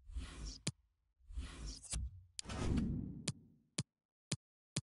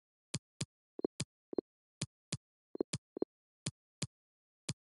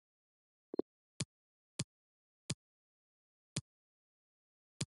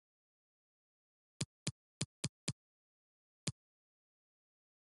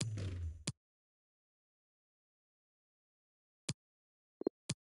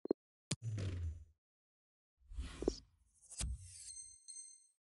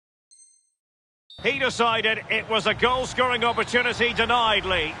 He decided it was a goal-scoring opportunity denied,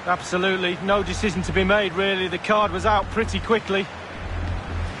 Lee. Absolutely, no decision to be made, really. The card was out pretty quickly.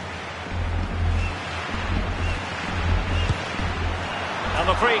 And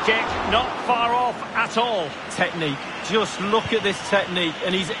the free kick, not far off at all. Technique, just look at this technique,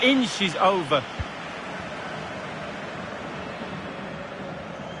 and he's inches over.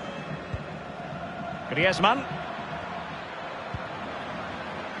 Griezmann.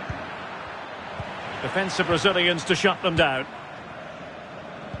 Defensive Brazilians to shut them down.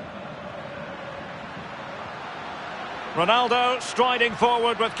 Ronaldo striding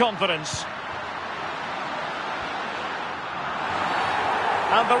forward with confidence.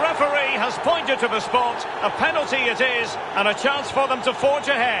 And the referee has pointed to the spot. A penalty it is, and a chance for them to forge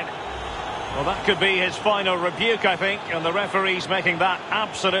ahead. Well, that could be his final rebuke, I think, and the referee's making that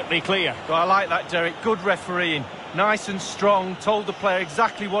absolutely clear. Well, I like that, Derek. Good refereeing. Nice and strong, told the player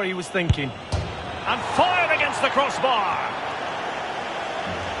exactly what he was thinking. And fired against the crossbar.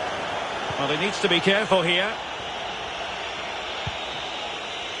 Well, he needs to be careful here.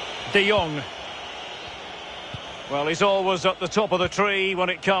 De Jong. Well, he's always at the top of the tree when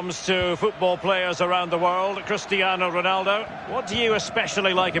it comes to football players around the world. Cristiano Ronaldo. What do you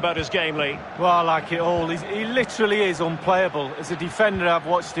especially like about his game, Lee? Well, I like it all. He literally is unplayable. As a defender, I've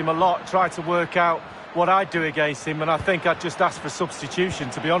watched him a lot, tried to work out what I'd do against him, and I think I'd just ask for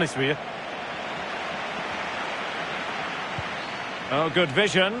substitution, to be honest with you. Oh, good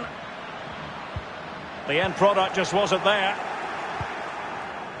vision. The end product just wasn't there.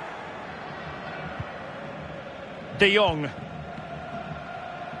 De Jong.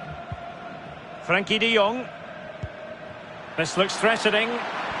 Frankie de Jong. This looks threatening.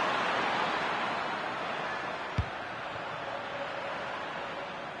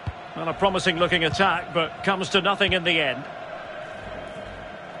 Well, a promising looking attack, but comes to nothing in the end.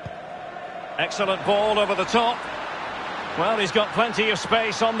 Excellent ball over the top. Well, he's got plenty of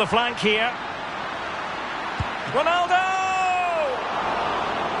space on the flank here. Ronaldo!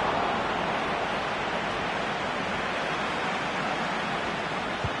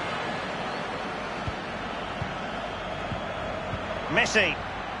 Messi.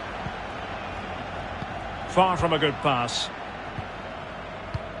 Far from a good pass.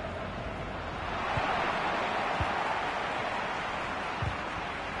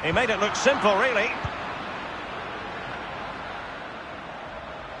 He made it look simple, really.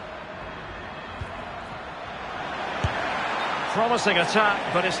 Promising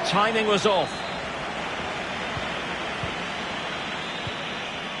attack, but his timing was off.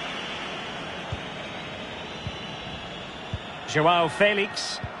 Joao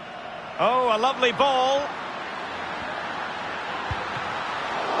Felix. Oh, a lovely ball.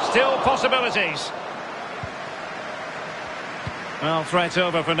 Still possibilities. Well, threat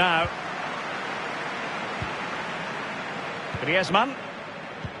over for now. Griezmann.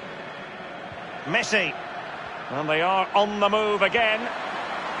 Messi. And they are on the move again.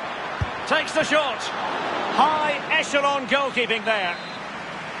 Takes the shot. High echelon goalkeeping there.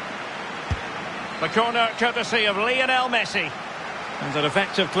 The corner courtesy of Lionel Messi. And an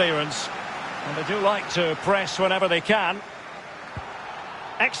effective clearance. And they do like to press whenever they can.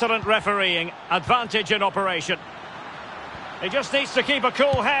 Excellent refereeing. Advantage in operation. He just needs to keep a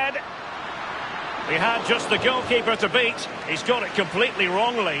cool head. He had just the goalkeeper to beat. He's got it completely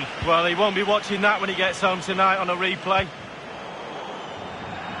wrongly. Well, he won't be watching that when he gets home tonight on a replay.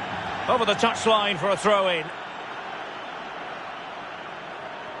 Over the touchline for a throw-in.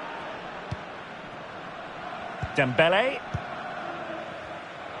 Dembele.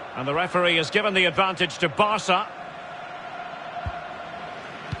 And the referee has given the advantage to Barca.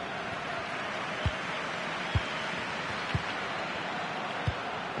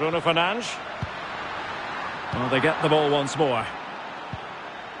 Bruno Fernandes. Well, they get the ball once more.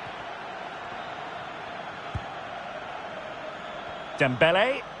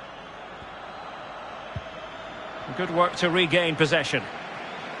 Dembele. Good work to regain possession.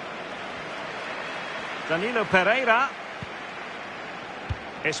 Danilo Pereira.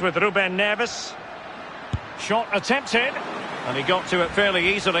 It's with Ruben Neves. Shot attempted, and he got to it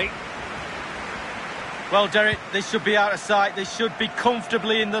fairly easily. Well, Derek, they should be out of sight. They should be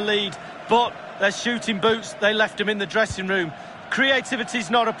comfortably in the lead. But their shooting boots, they left them in the dressing room.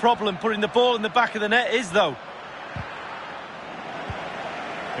 Creativity's not a problem. Putting the ball in the back of the net is, though.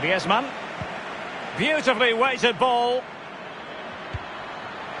 Griezmann. Beautifully weighted ball.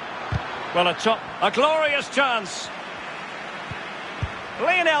 Well, a glorious chance.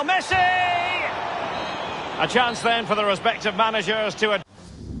 Lionel Messi! A chance then for the respective managers to...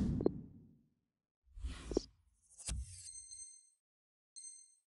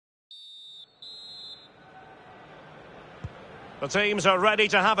 The teams are ready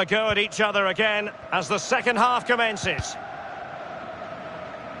to have a go at each other again as the second half commences.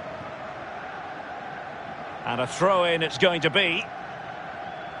 And a throw-in it's going to be.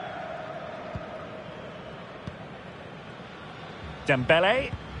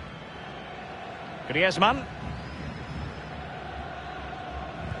 Dembele. Griezmann.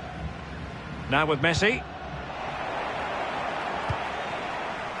 Now with Messi.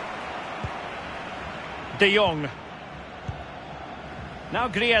 De Jong. Now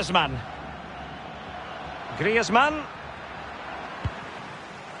Griezmann. Griezmann.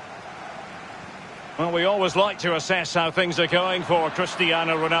 Well, we always like to assess how things are going for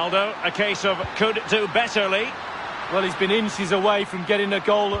Cristiano Ronaldo. A case of could do betterly. Well, he's been inches away from getting a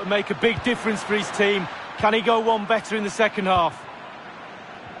goal that would make a big difference for his team. Can he go one better in the second half?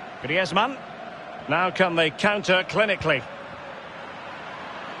 Griezmann. Now can they counter clinically?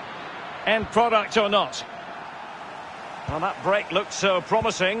 End product or not? Well, that break looked so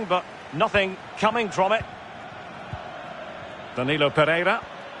promising, but nothing coming from it. Danilo Pereira.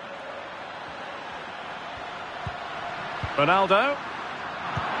 Ronaldo.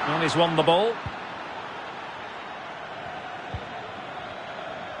 And he's won the ball.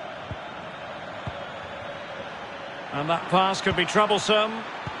 And that pass could be troublesome.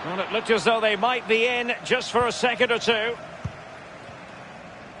 Well, it looked as though they might be in just for a second or two.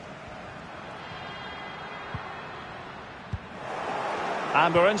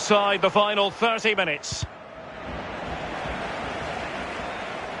 And we're inside the final 30 minutes.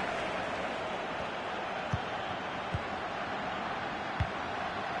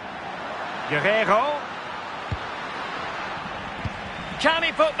 Guerrero. Can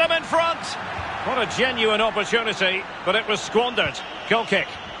he put them in front? What a genuine opportunity, but it was squandered. Goal kick.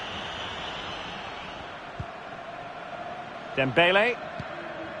 Dembele.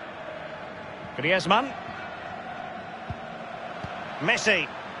 Griezmann. Messi.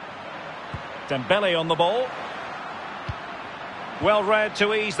 Dembele on the ball. Well read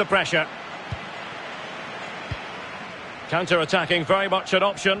to ease the pressure. Counter-attacking, very much an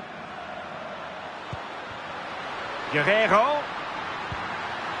option. Guerrero.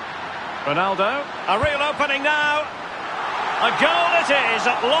 Ronaldo. A real opening now. A goal it is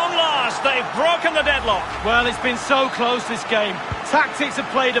at long last. They've broken the deadlock. Well, it's been so close, this game. Tactics have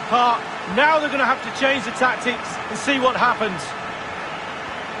played a part. Now they're going to have to change the tactics and see what happens.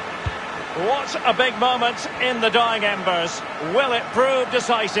 What a big moment in the dying embers. Will it prove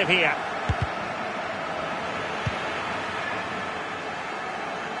decisive here?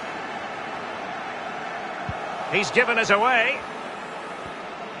 He's given it away.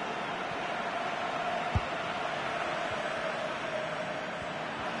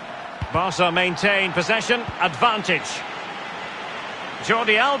 Barca maintain possession, advantage.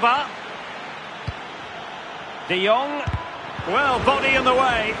 Jordi Alba. De Jong. Well, body in the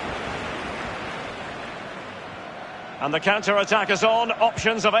way. And the counter-attack is on,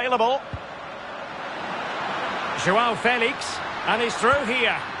 options available. João Felix, and he's through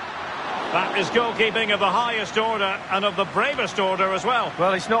here. That is goalkeeping of the highest order and of the bravest order as well.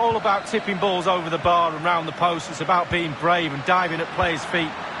 Well, it's not all about tipping balls over the bar and round the post. It's about being brave and diving at players' feet.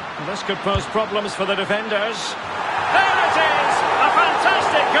 And this could pose problems for the defenders. There it is! A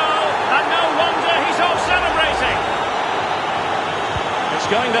fantastic goal, and no wonder he's off celebrating. It's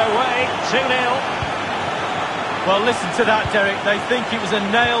going their way, 2-0. Well, listen to that, Derek. They think it was a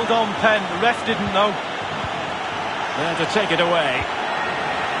nailed-on pen. The ref didn't know. There to take it away.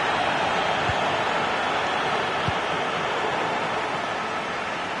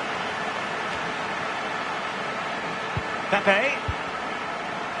 Pepe.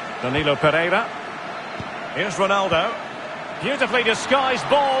 Danilo Pereira. Here's Ronaldo. Beautifully disguised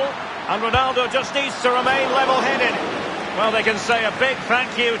ball. And Ronaldo just needs to remain level-headed. Well, they can say a big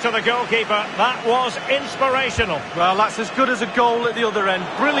thank you to the goalkeeper. That was inspirational. Well, that's as good as a goal at the other end.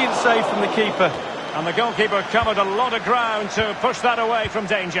 Brilliant save from the keeper. And the goalkeeper covered a lot of ground to push that away from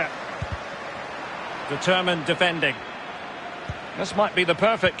danger. Determined defending. This might be the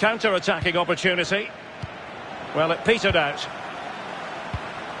perfect counter-attacking opportunity. Well, it petered out.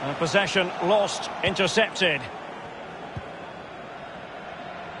 Possession lost, intercepted.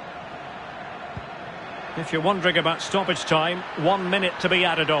 If you're wondering about stoppage time, 1 minute to be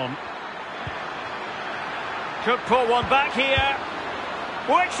added on. Could pull one back here,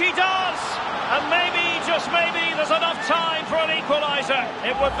 which he does! And maybe, just maybe, there's enough time for an equaliser.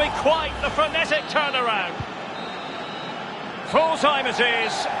 It would be quite the frenetic turnaround. Full time it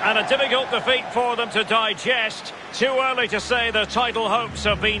is, and a difficult defeat for them to digest. Too early to say their title hopes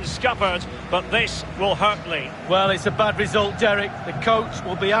have been scuppered, but this will hurt Lee. Well, it's a bad result, Derek. The coach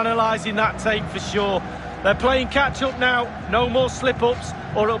will be analysing that tape for sure. They're playing catch-up now. No more slip-ups,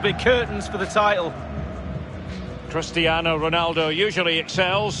 or it'll be curtains for the title. Cristiano Ronaldo usually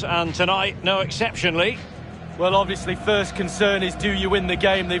excels, and tonight no exception, Lee. Well, obviously, first concern is, do you win the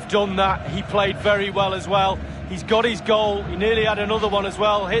game? They've done that. He played very well as well. He's got his goal. He nearly had another one as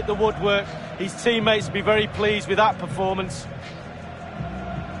well. Hit the woodwork. His teammates will be very pleased with that performance.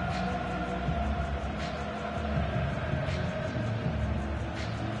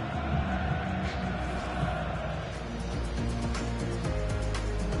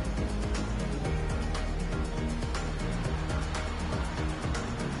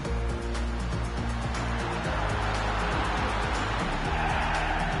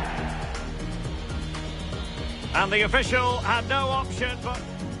 And the official had no option but...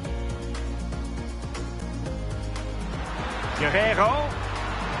 Guerrero.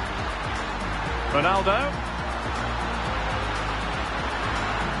 Ronaldo.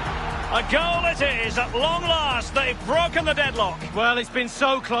 A goal it is, at long last. They've broken the deadlock. Well, it's been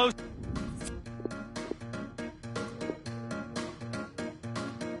so close.